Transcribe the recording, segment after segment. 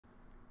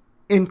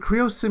In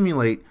Creo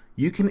Simulate,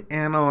 you can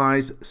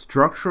analyze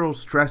structural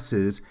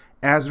stresses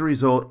as a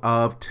result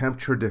of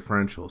temperature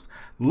differentials.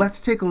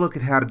 Let's take a look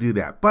at how to do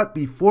that. But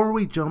before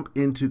we jump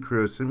into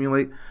Creo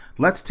Simulate,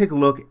 let's take a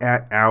look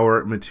at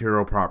our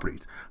material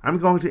properties. I'm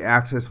going to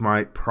access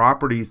my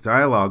Properties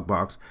dialog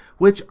box,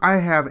 which I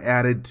have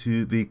added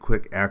to the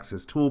Quick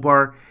Access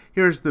toolbar.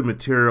 Here's the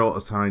material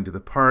assigned to the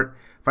part.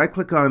 If I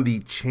click on the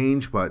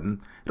Change button,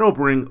 it'll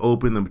bring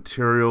open the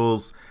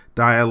Materials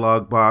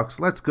dialog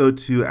box. Let's go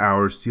to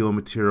our steel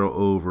material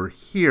over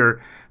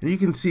here, and you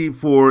can see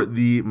for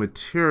the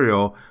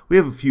material we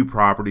have a few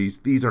properties.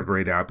 These are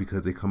grayed out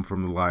because they come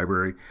from the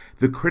library.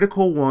 The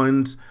critical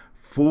ones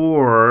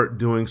for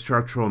doing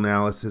structural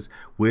analysis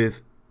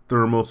with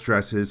thermal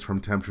stresses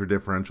from temperature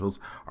differentials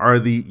are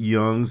the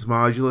Young's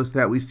modulus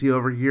that we see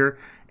over here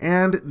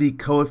and the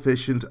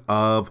coefficient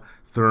of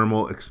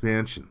thermal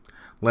expansion.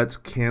 Let's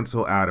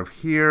cancel out of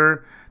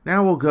here.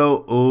 Now we'll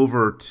go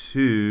over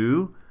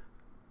to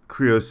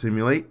Creo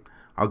Simulate.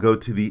 I'll go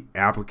to the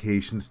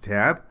Applications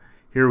tab.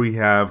 Here we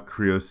have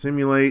Creo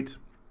Simulate.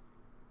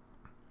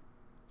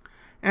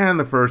 And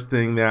the first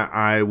thing that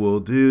I will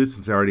do,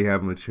 since I already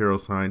have a material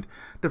assigned,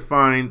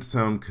 define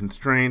some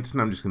constraints.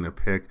 And I'm just going to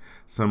pick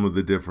some of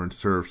the different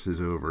surfaces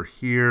over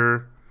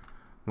here.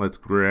 Let's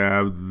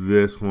grab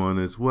this one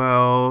as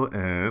well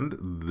and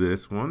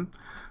this one.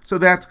 So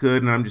that's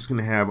good, and I'm just going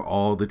to have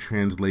all the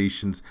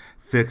translations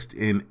fixed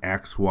in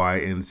X, Y,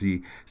 and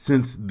Z.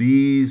 Since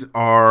these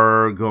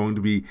are going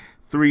to be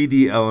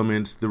 3D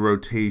elements, the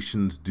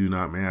rotations do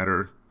not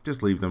matter.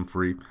 Just leave them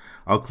free.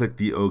 I'll click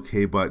the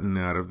OK button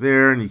out of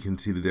there, and you can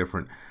see the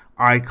different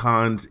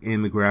icons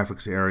in the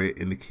graphics area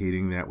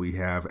indicating that we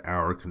have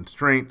our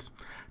constraints.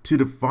 To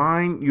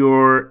define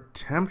your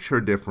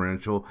temperature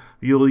differential,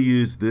 you'll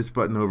use this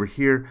button over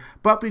here.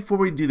 But before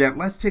we do that,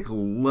 let's take a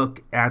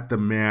look at the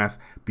math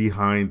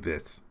behind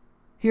this.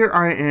 Here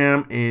I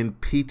am in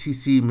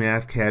PTC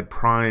MathCAD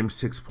Prime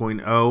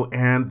 6.0,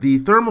 and the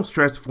thermal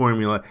stress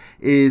formula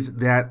is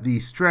that the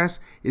stress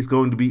is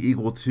going to be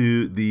equal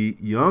to the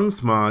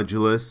Young's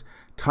modulus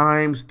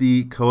times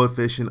the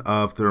coefficient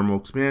of thermal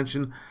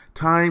expansion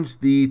times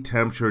the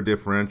temperature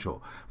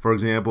differential. For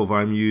example, if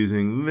I'm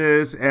using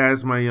this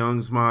as my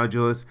Young's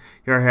modulus,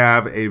 here I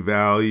have a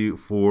value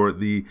for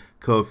the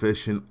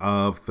coefficient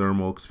of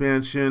thermal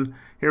expansion.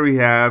 Here we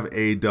have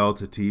a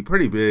delta T,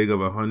 pretty big, of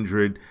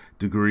 100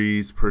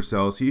 degrees per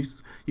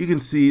Celsius. You can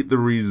see the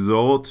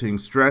resulting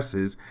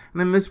stresses,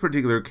 and in this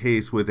particular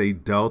case with a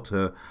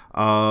delta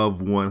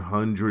of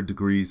 100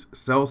 degrees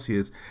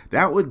Celsius,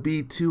 that would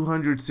be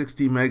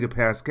 260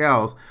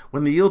 megapascals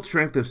when the yield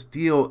strength of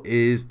steel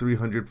is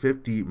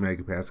 350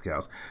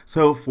 megapascals.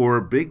 So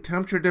for big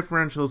temperature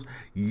differentials,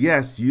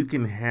 yes, you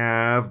can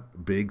have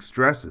big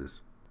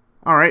stresses.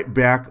 All right,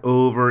 back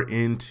over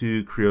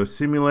into Creo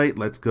Simulate.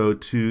 Let's go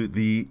to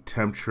the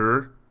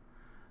temperature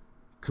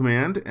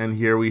command, and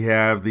here we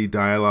have the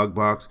dialog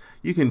box.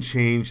 You can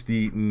change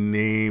the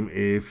name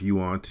if you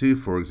want to.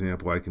 For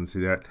example, I can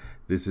say that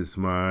this is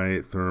my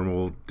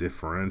thermal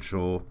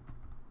differential.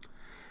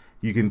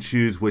 You can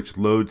choose which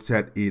load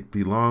set it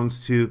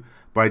belongs to.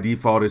 By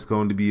default, it's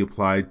going to be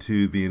applied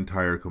to the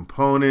entire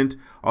component,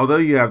 although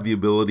you have the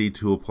ability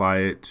to apply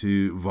it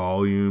to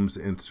volumes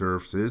and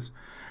surfaces.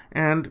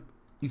 And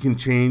you can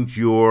change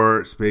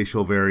your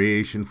spatial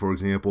variation. For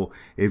example,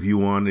 if you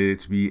wanted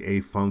it to be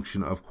a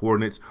function of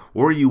coordinates,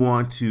 or you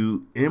want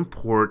to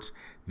import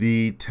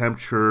the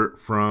temperature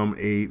from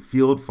a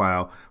field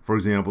file, for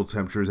example,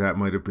 temperatures that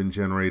might have been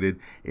generated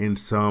in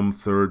some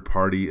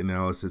third-party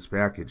analysis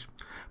package.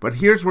 But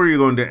here's where you're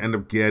going to end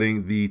up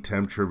getting the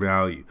temperature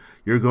value.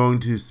 You're going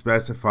to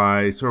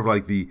specify sort of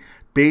like the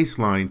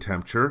baseline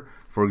temperature.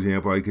 For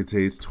example, I could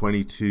say it's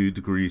 22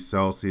 degrees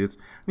Celsius,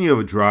 and you have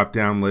a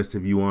drop-down list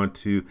if you want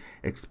to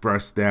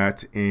express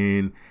that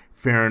in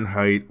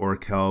Fahrenheit or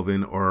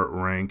Kelvin or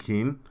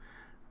Rankine.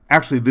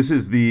 Actually, this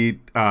is the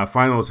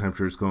final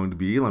temperature is going to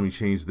be. Let me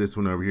change this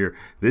one over here.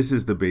 This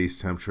is the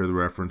base temperature, the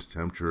reference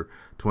temperature,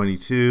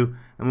 22.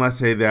 And let's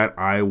say that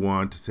I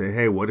want to say,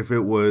 hey, what if it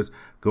was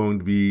going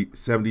to be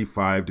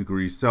 75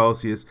 degrees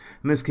Celsius?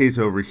 In this case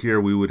over here,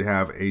 we would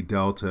have a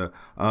delta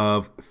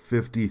of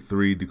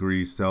 53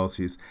 degrees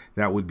Celsius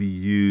that would be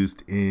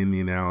used in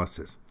the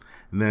analysis.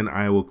 And then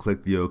I will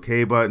click the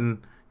OK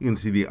button. You can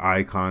see the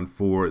icon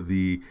for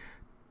the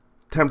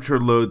temperature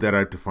load that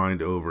I've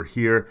defined over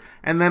here,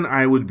 and then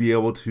I would be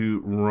able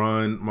to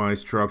run my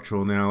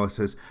structural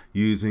analysis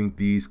using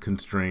these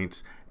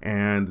constraints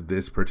and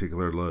this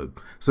particular load.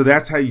 So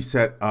that's how you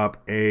set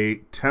up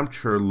a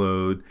temperature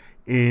load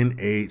in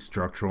a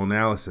structural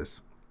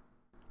analysis.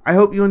 I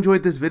hope you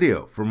enjoyed this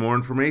video. For more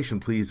information,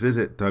 please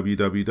visit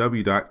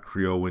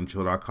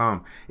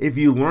www.creowindchill.com. If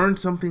you learned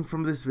something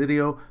from this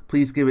video,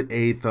 please give it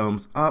a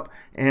thumbs up.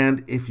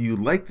 And if you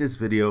like this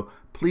video,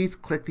 please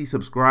click the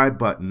subscribe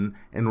button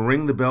and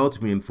ring the bell to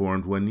be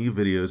informed when new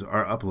videos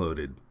are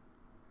uploaded.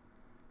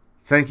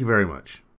 Thank you very much.